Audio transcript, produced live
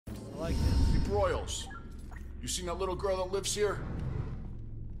Royals. You seen that little girl that lives here?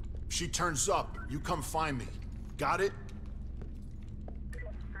 If she turns up, you come find me. Got it?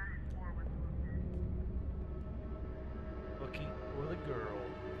 Looking for the girl.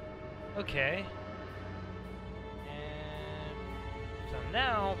 Okay. And so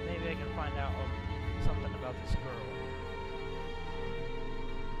now maybe I can find out something about this girl.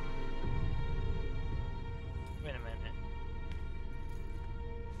 Wait a minute.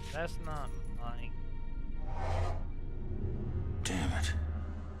 That's not mine. Damn it.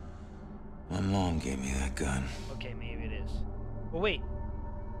 My mom gave me that gun. Okay, maybe it is. Well, wait.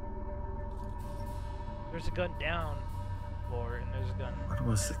 There's a gun down floor, and there's a gun. What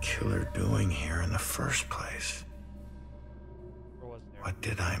was the killer doing here in the first place? Or was there? What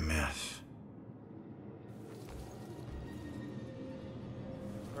did I miss?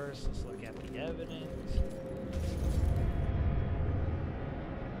 First, let's look at the evidence.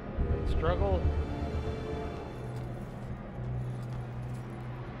 Struggle.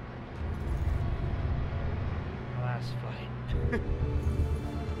 Last fight.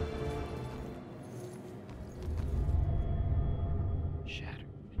 Shattered.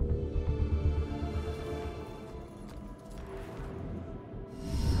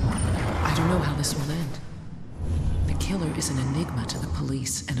 I don't know how this will end. The killer is an enigma to the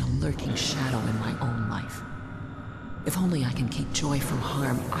police and a lurking shadow in my own life. If only I can keep Joy from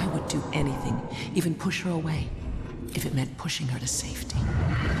harm, I would do anything, even push her away, if it meant pushing her to safety.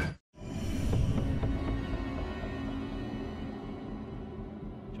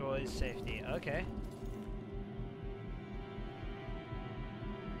 Joy's safety. Okay.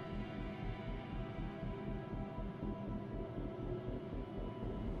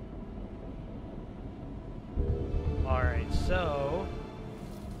 Alright, so...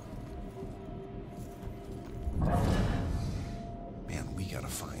 Man, we gotta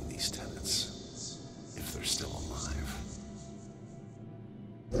find these tenants. If they're still alive.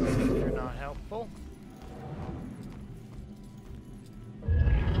 They're not helpful.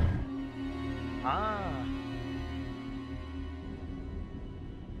 Ah.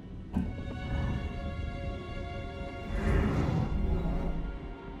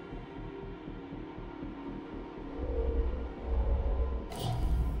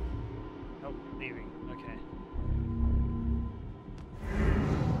 Oh, leaving. Okay.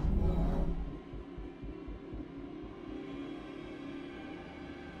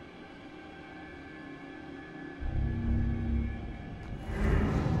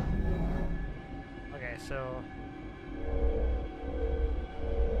 Okay, so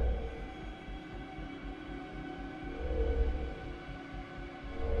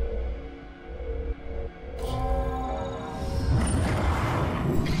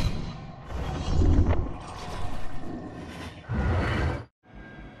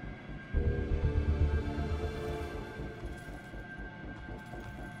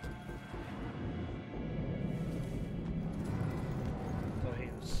he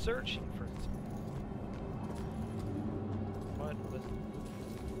was searching for something. What was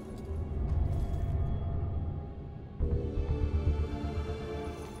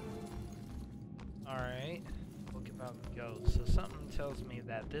Alright. Book about ghosts. So something tells me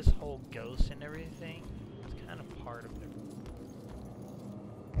that this whole ghost and everything is kind of part of it.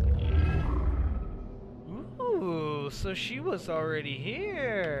 Ooh, so she was already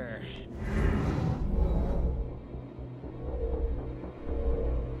here.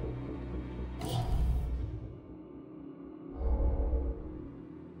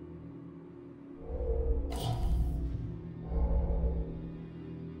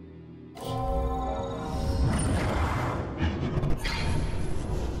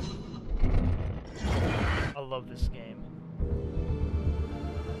 I love this game.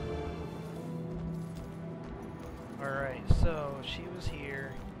 Alright, so she was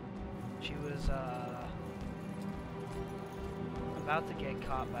here. She was about to get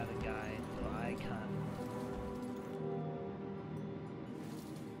caught by the guy, so I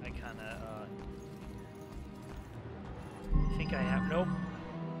think I have, nope.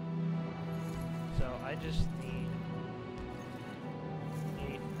 So I just need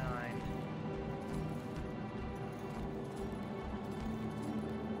 8, 9,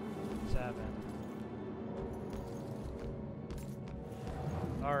 7.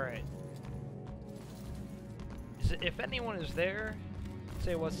 Alright. If anyone is there,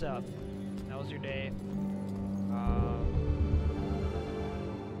 say what's up. How was your day?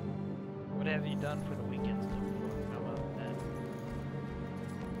 What have you done for the weekend so far? How about that?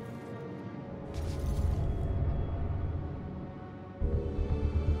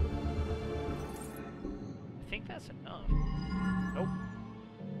 I think that's enough. Nope.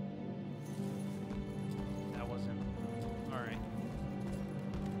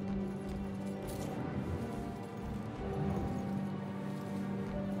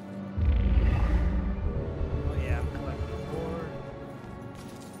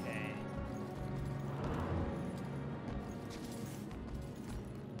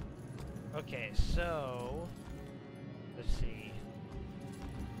 Okay, so let's see.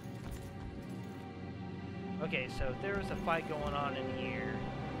 Okay, so there was a fight going on in here,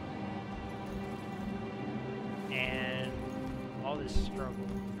 and all this struggle,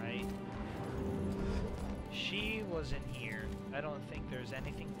 right? She was in here. I don't think there's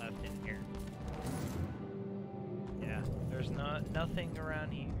anything left in here. Yeah, there's nothing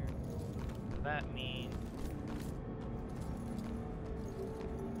around here. That means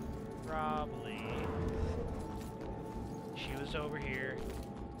probably she was over here.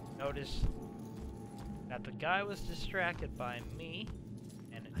 Notice that the guy was distracted by me,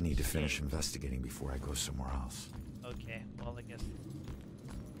 and I need to finish investigating before I go somewhere else. Okay, well I guess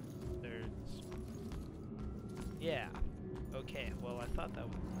there's... Yeah. Okay, well I thought that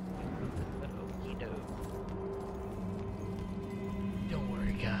was... But okie doke. Don't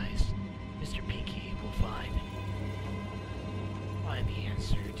worry guys. Mr. Pinky will find the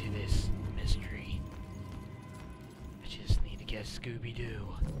answer to this mystery. I just need to get Scooby-Doo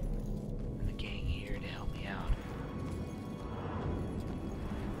and the gang here to help me out.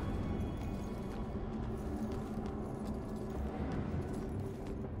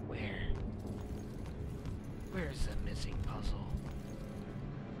 Where's the missing puzzle?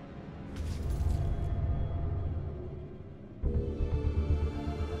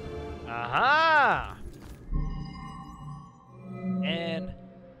 Aha! And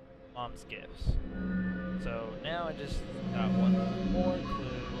Mom's gifts. So now I just got one more clue.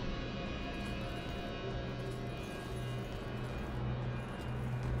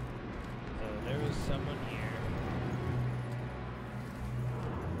 So there was someone here.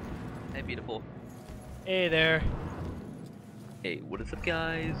 Hey, beautiful. Hey there. Hey, what is up,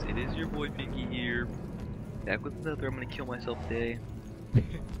 guys? It is your boy Pinky here. Back with another I'm gonna kill myself day.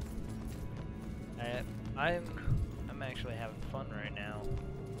 I'm actually having fun right now.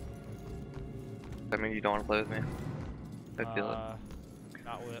 I mean, you don't want to play with me? I feel it.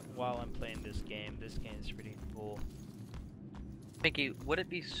 Not while I'm playing this game. This game's pretty cool. Pinky, would it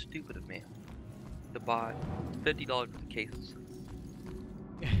be stupid of me to buy $50 worth of cases?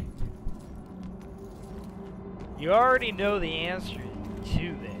 You already know the answer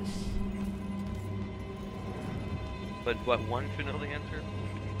to this. But what, one should know the answer?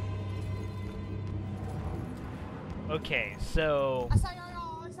 Okay, so...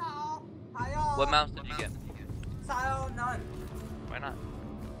 What mouse did you get? None. Why not?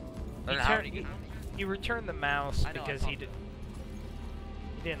 He returned the mouse I know, because he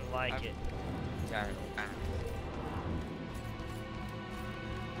didn't like it. Yeah.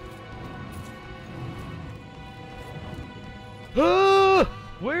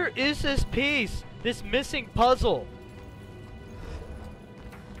 Where is this piece? This missing puzzle?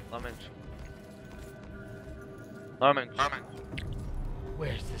 Lemons.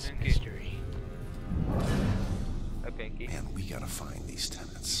 Where's this Pinky. mystery? Hey, Pinky. Man, we gotta find these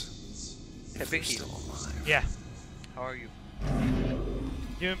tenants. Hey, If they're Pinky. still alive. Yeah, How are you?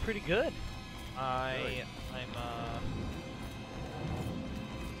 doing pretty good. Well,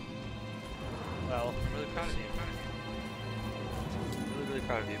 I'm really proud of you. Really, really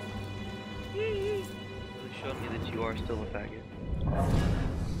proud of you. Really showing me that you are still a faggot.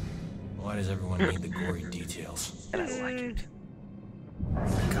 Why does everyone need the gory details? And I like it.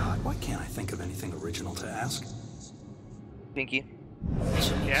 God, why can't I think of anything original to ask? Pinky,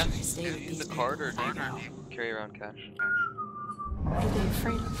 yeah. do you use a card or do you carry around cash? Are they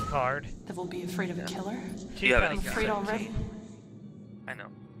afraid of Card. that we'll be afraid of a killer? Do you have any I'm afraid cash? already. I know.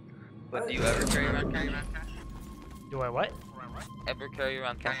 But do you ever carry around cash? Do I what? Ever carry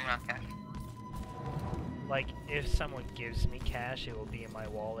around cash? Like, if someone gives me cash, it will be in my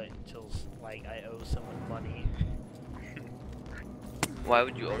wallet until, like, I owe someone money. Why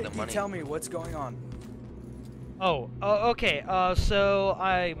would you owe them money? Tell me what's going on. Oh, okay. So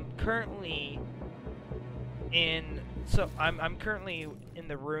I'm currently in. So I'm currently in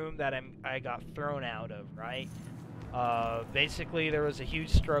the room that I got thrown out of, right? Basically, there was a huge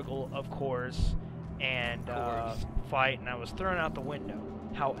struggle, of course, and fight, and I was thrown out the window.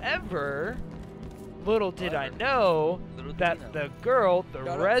 However, little did I know that the girl, the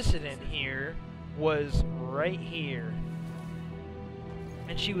resident here, was right here.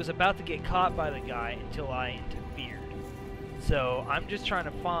 And she was about to get caught by the guy until I interfered. So I'm just trying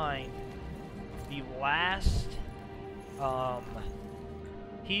to find the last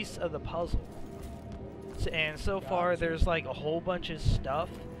piece of the puzzle. And so far, there's like a whole bunch of stuff,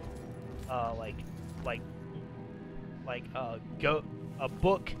 like a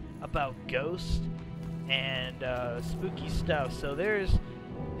book about ghosts and spooky stuff. So there's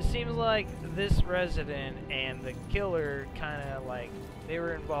it seems like this resident and the killer kind of like they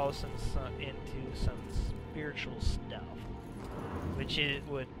were involved into some spiritual stuff, which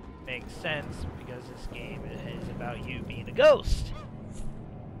would make sense because this game is about you being a ghost.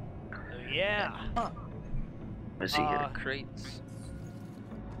 So yeah. Let's see here, crates.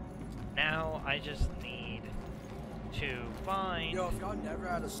 Now I just need to find. Yo, if y'all never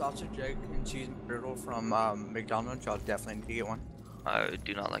had a sausage, egg, and cheese McGriddle from McDonald's, y'all definitely need to get one. I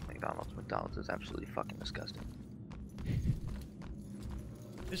do not like McDonald's. McDonald's is absolutely fucking disgusting.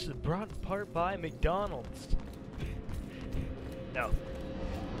 This is brought in part by McDonald's. No.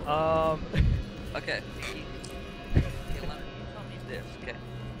 Okay. Okay, let me tell me this, okay?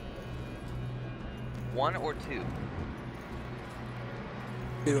 1 or 2?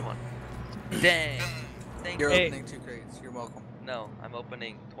 2. 1. Dang. Thank You're you. opening 2 crates. You're welcome. No, I'm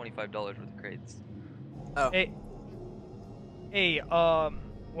opening $25 worth of crates. Oh. Hey,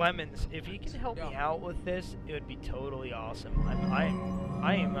 Lemons, if you can help me out with this, it would be totally awesome.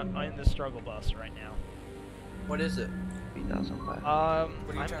 I am in the struggle bus right now. What is it? 3,005.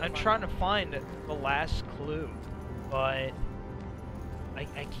 I'm trying to find the last clue, but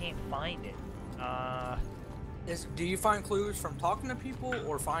I can't find it. Do you find clues from talking to people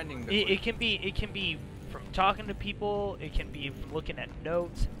or finding the it can be from talking to people. It can be from looking at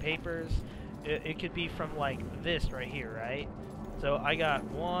notes and papers. It could be from like this right here, right? So I got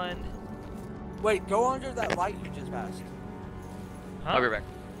 1. Wait, go under that light you just passed. Huh? I'll be back.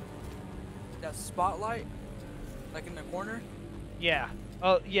 That spotlight, like in the corner. Yeah.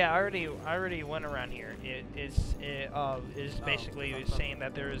 Oh yeah. I already went around here. It is basically saying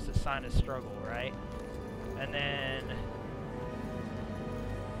that there is a sign of struggle, right? And then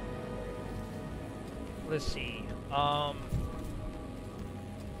let's see.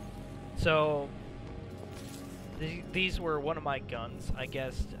 So these were one of my guns. I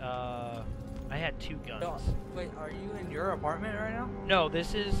guess I had 2 guns. No, wait, are you in your apartment right now? No,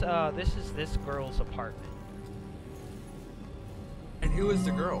 this is this girl's apartment. And who is the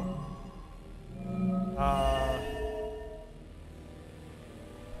girl?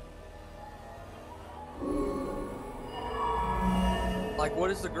 Like, what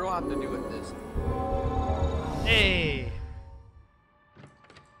does the girl have to do with this? Hey.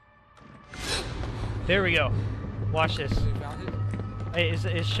 There we go. Watch this. You found it? Hey,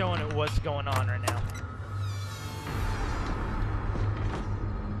 it's showing it what's going on right now.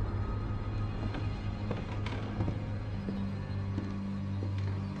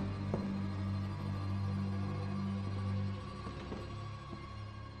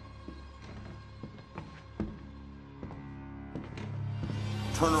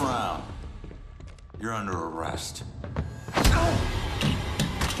 Turn around. You're under arrest.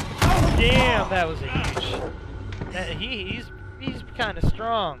 Damn, that was a huge. He's kind of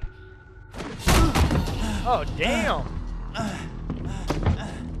strong. Oh damn.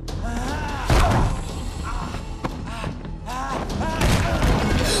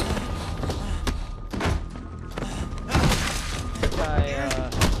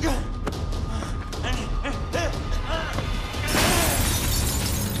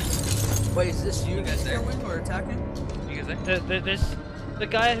 Wait, is this you guys going or attacking? You guys there? The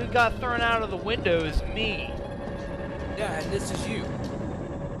guy who got thrown out of the window is me. Yeah, and this is you.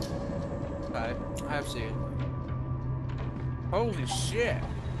 I have seen it. Holy shit.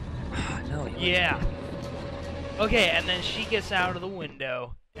 No. Yeah. Okay, and then she gets out of the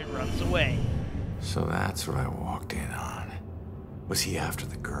window and runs away. So that's what I walked in on. Was he after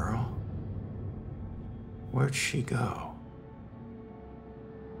the girl? Where'd she go?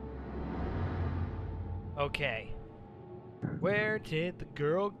 Okay. Where did the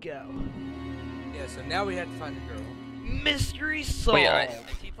girl go? Yeah, so now we have to find the girl. Mystery solved. Wait,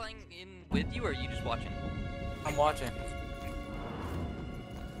 is he playing in with you or are you just watching? I'm watching.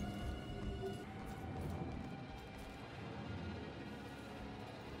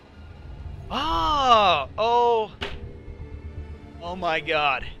 Oh my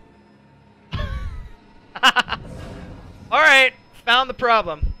god. Alright, found the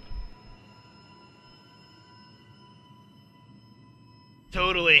problem.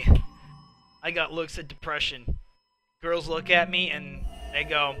 Totally. I got looks of depression. Girls look at me and they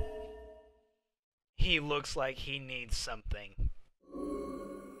go, he looks like he needs something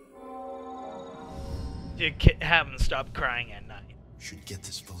to have him stop crying at night. Should get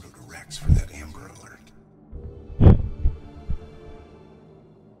this photo to Rex for that Amber Alert.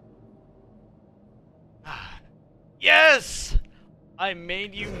 Yes! I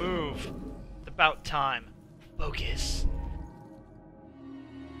made you move. It's about time. Focus.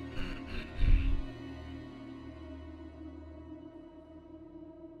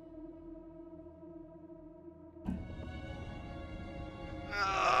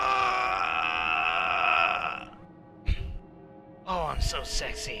 so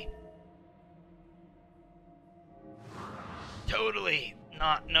sexy. Totally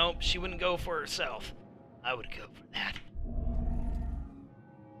not. Nope, she wouldn't go for herself. I would go for that.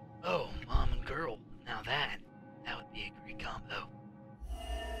 Oh, mom and girl. Now that would be a great combo.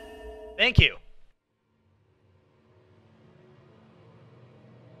 Thank you.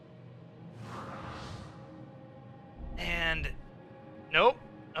 And nope.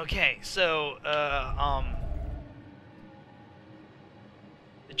 Okay, so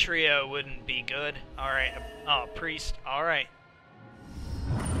the trio wouldn't be good. All right. Oh, priest. All right.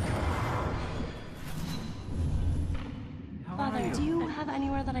 Father, do you have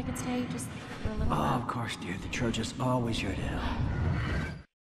anywhere that I could stay just for a little while? Oh, of course, dear. The church is always here to help.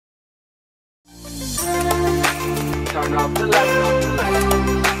 Turn off the lights.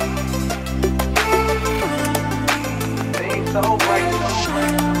 Things so bright.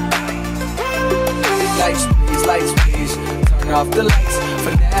 Lights, please. Turn off the lights.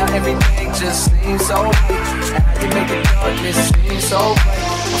 For now, everything just seems so bright. How you make the darkness seem so bright.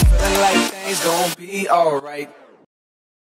 I'm feeling like things gon' be alright.